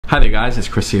Hi there guys, it's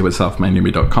Chris here with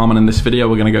selfmadenewbie.com, and in this video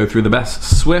we're going to go through the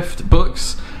best Swift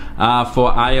books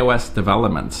for iOS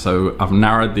development. So I've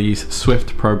narrowed these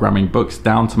Swift programming books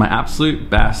down to my absolute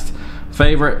best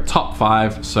favorite top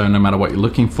 5, so no matter what you're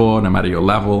looking for, no matter your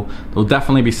level, there'll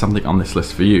definitely be something on this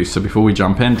list for you. So before we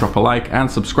jump in, drop a like and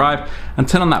subscribe and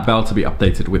turn on that bell to be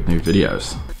updated with new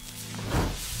videos.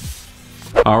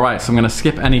 Alright, so I'm going to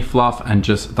skip any fluff and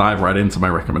just dive right into my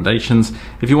recommendations.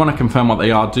 If you want to confirm what they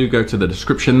are, do go to the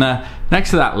description there next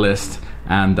to that list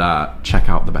and check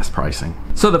out the best pricing.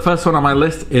 So the first one on my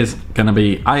list is going to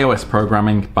be iOS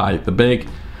Programming by The Big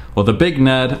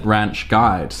Nerd Ranch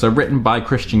Guide. So written by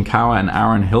Christian Kauer and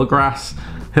Aaron Hilgas,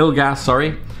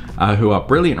 who are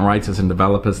brilliant writers and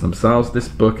developers themselves. This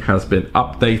book has been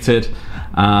updated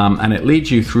and it leads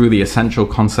you through the essential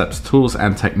concepts, tools,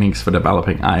 and techniques for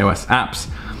developing iOS apps.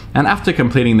 And after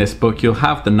completing this book, you'll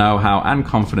have the know-how and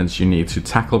confidence you need to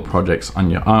tackle projects on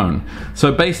your own.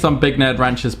 So based on Big Nerd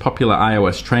Ranch's popular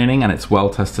iOS training and its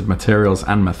well-tested materials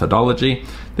and methodology,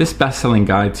 this best-selling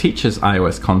guide teaches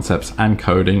iOS concepts and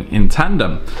coding in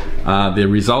tandem. The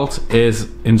result is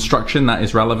instruction that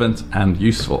is relevant and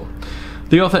useful.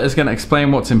 The author is going to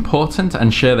explain what's important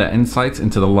and share their insights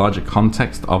into the larger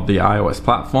context of the iOS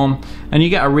platform, and you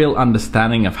get a real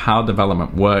understanding of how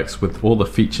development works with all the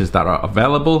features that are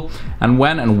available and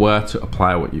when and where to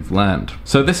apply what you've learned.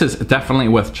 So this is definitely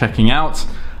worth checking out,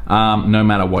 no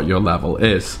matter what your level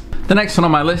is. The next one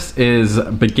on my list is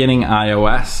Beginning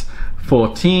iOS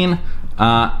 14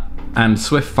 and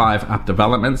Swift 5 app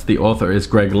developments. The author is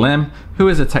Greg Lim, who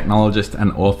is a technologist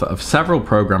and author of several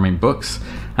programming books,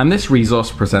 and this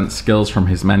resource presents skills from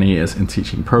his many years in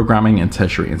teaching programming in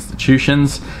tertiary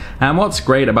institutions. And what's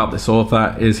great about this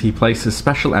author is he places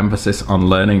special emphasis on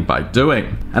learning by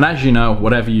doing. And as you know,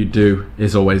 whatever you do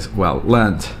is always well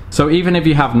learned. So even if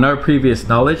you have no previous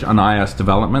knowledge on iOS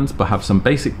development but have some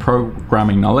basic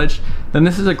programming knowledge, then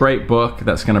this is a great book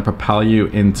that's going to propel you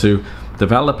into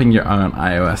developing your own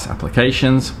iOS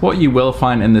applications. What you will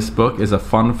find in this book is a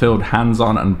fun-filled,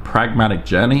 hands-on and pragmatic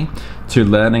journey to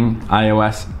learning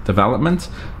iOS development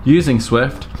using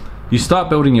Swift. You start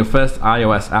building your first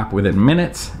iOS app within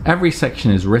minutes. Every section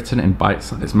is written in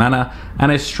bite-sized manner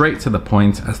and is straight to the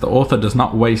point, as the author does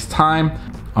not waste time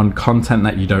on content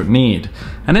that you don't need.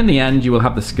 And in the end, you will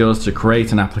have the skills to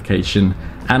create an application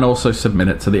and also submit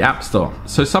it to the App Store.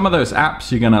 So some of those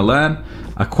apps you're going to learn: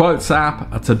 a quotes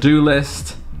app, a to-do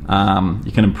list.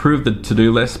 You can improve the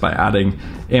to-do list by adding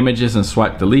images and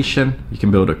swipe deletion. You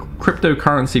can build a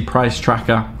cryptocurrency price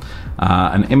tracker,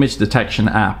 an image detection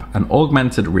app, an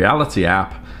augmented reality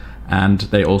app, and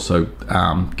they also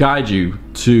guide you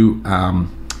to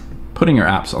putting your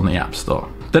apps on the App Store.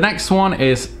 The next one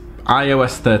is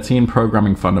iOS 13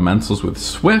 Programming Fundamentals with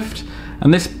Swift.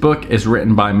 And this book is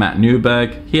written by Matt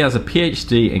Newberg. He has a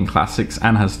PhD in classics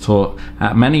and has taught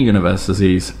at many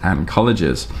universities and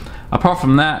colleges. Apart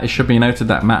from that, it should be noted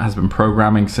that Matt has been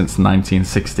programming since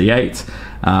 1968,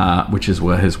 which is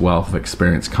where his wealth of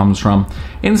experience comes from.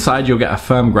 Inside, you'll get a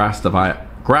firm grasp of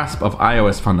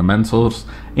iOS fundamentals,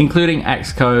 including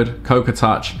Xcode,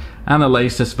 CocoaTouch, and the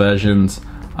latest versions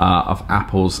of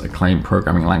Apple's acclaimed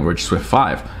programming language, Swift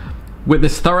 5. With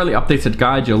this thoroughly updated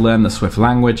guide, you'll learn the Swift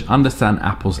language, understand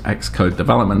Apple's Xcode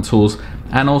development tools,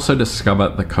 and also discover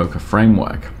the Coca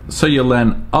framework. So you'll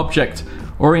learn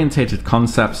object-oriented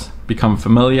concepts, become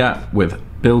familiar with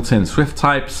built-in Swift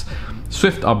types,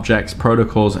 Swift objects,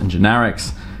 protocols, and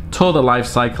generics, tour the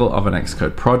lifecycle of an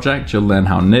Xcode project. You'll learn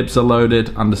how nibs are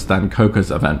loaded, understand Coca's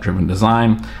event-driven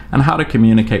design, and how to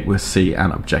communicate with C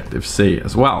and Objective-C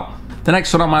as well. The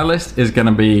next one on my list is going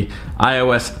to be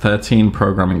iOS 13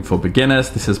 Programming for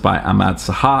Beginners. This is by Ahmad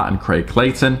Sahar and Craig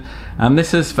Clayton, and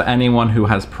this is for anyone who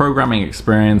has programming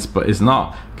experience but is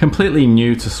not completely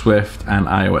new to Swift and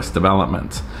iOS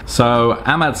development. So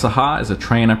Ahmad Sahar is a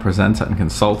trainer, presenter, and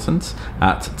consultant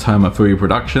at Tomafui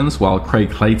Productions, while Craig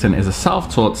Clayton is a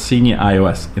self-taught senior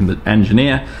iOS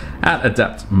engineer at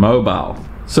Adept Mobile.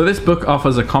 So this book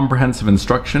offers a comprehensive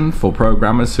instruction for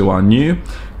programmers who are new,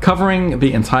 covering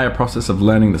the entire process of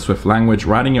learning the Swift language,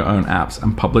 writing your own apps,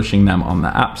 and publishing them on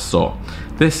the App Store.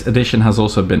 This edition has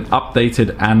also been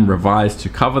updated and revised to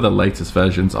cover the latest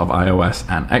versions of iOS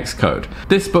and Xcode.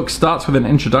 This book starts with an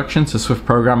introduction to Swift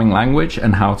programming language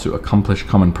and how to accomplish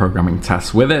common programming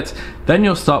tasks with it. Then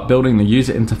you'll start building the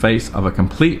user interface of a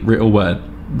complete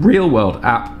real-world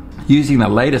app using the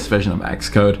latest version of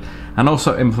Xcode, and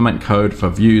also implement code for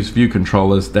views, view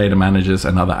controllers, data managers,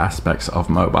 and other aspects of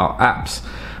mobile apps.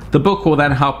 The book will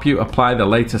then help you apply the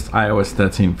latest iOS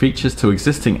 13 features to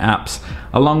existing apps,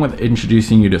 along with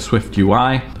introducing you to Swift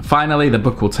UI. Finally, the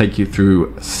book will take you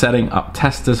through setting up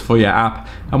testers for your app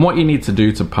and what you need to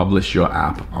do to publish your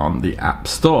app on the App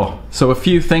Store. So a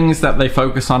few things that they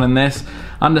focus on in this: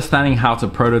 understanding how to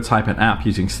prototype an app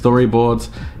using storyboards.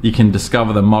 You can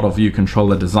discover the model view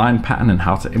controller design pattern and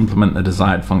how to implement the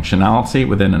desired functionality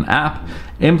within an app.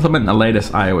 Implement the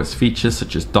latest iOS features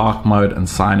such as dark mode and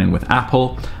sign in with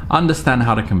Apple. Understand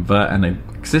how to convert an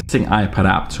existing iPad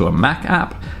app to a Mac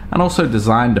app, and also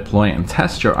design, deploy, and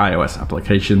test your iOS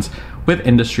applications with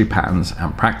industry patterns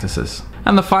and practices.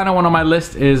 And the final one on my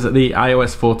list is the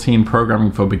iOS 14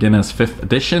 Programming for Beginners 5th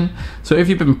edition. So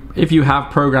if you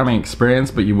have programming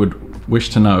experience but you would wish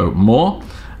to know more,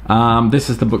 this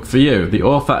is the book for you. The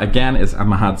author again is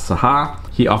Ahmad Sahar.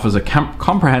 He offers a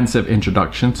comprehensive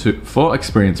introduction for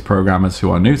experienced programmers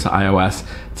who are new to iOS,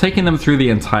 taking them through the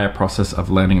entire process of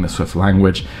learning the Swift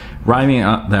language, writing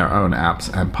their own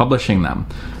apps, and publishing them.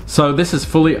 So this is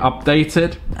fully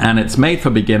updated and it's made for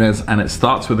beginners, and it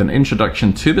starts with an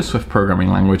introduction to the Swift programming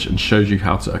language and shows you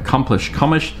how to accomplish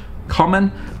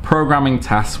common programming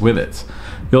tasks with it.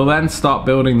 You'll then start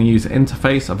building the user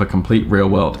interface of a complete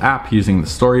real-world app using the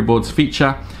storyboards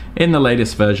feature in the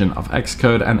latest version of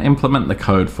Xcode, and implement the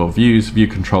code for views, view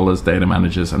controllers, data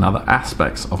managers, and other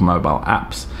aspects of mobile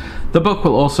apps. The book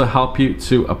will also help you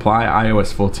to apply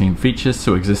iOS 14 features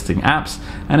to existing apps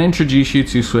and introduce you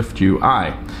to Swift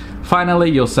UI.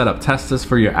 Finally, you'll set up testers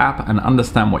for your app and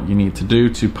understand what you need to do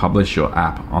to publish your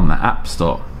app on the App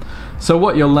Store. So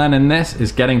what you'll learn in this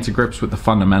is getting to grips with the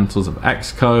fundamentals of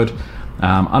Xcode,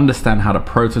 understand how to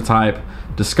prototype,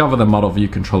 discover the model view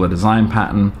controller design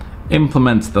pattern,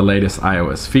 implement the latest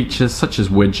iOS features such as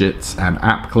widgets and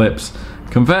app clips,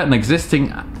 convert an existing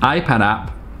iPad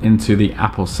app into the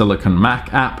Apple Silicon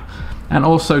Mac app, and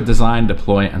also design,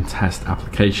 deploy, and test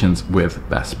applications with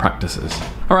best practices.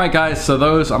 All right, guys, so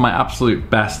those are my absolute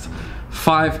best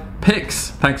 5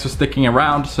 picks. Thanks for sticking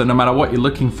around. So no matter what you're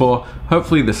looking for,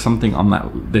 hopefully there's something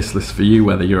on this list for you,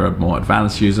 whether you're a more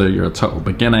advanced user, you're a total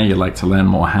beginner, you like to learn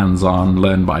more hands-on,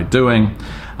 learn by doing.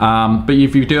 But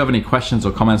if you do have any questions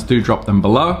or comments, do drop them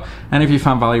below. And if you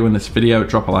found value in this video,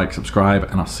 drop a like, subscribe,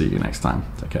 and I'll see you next time.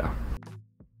 Take care.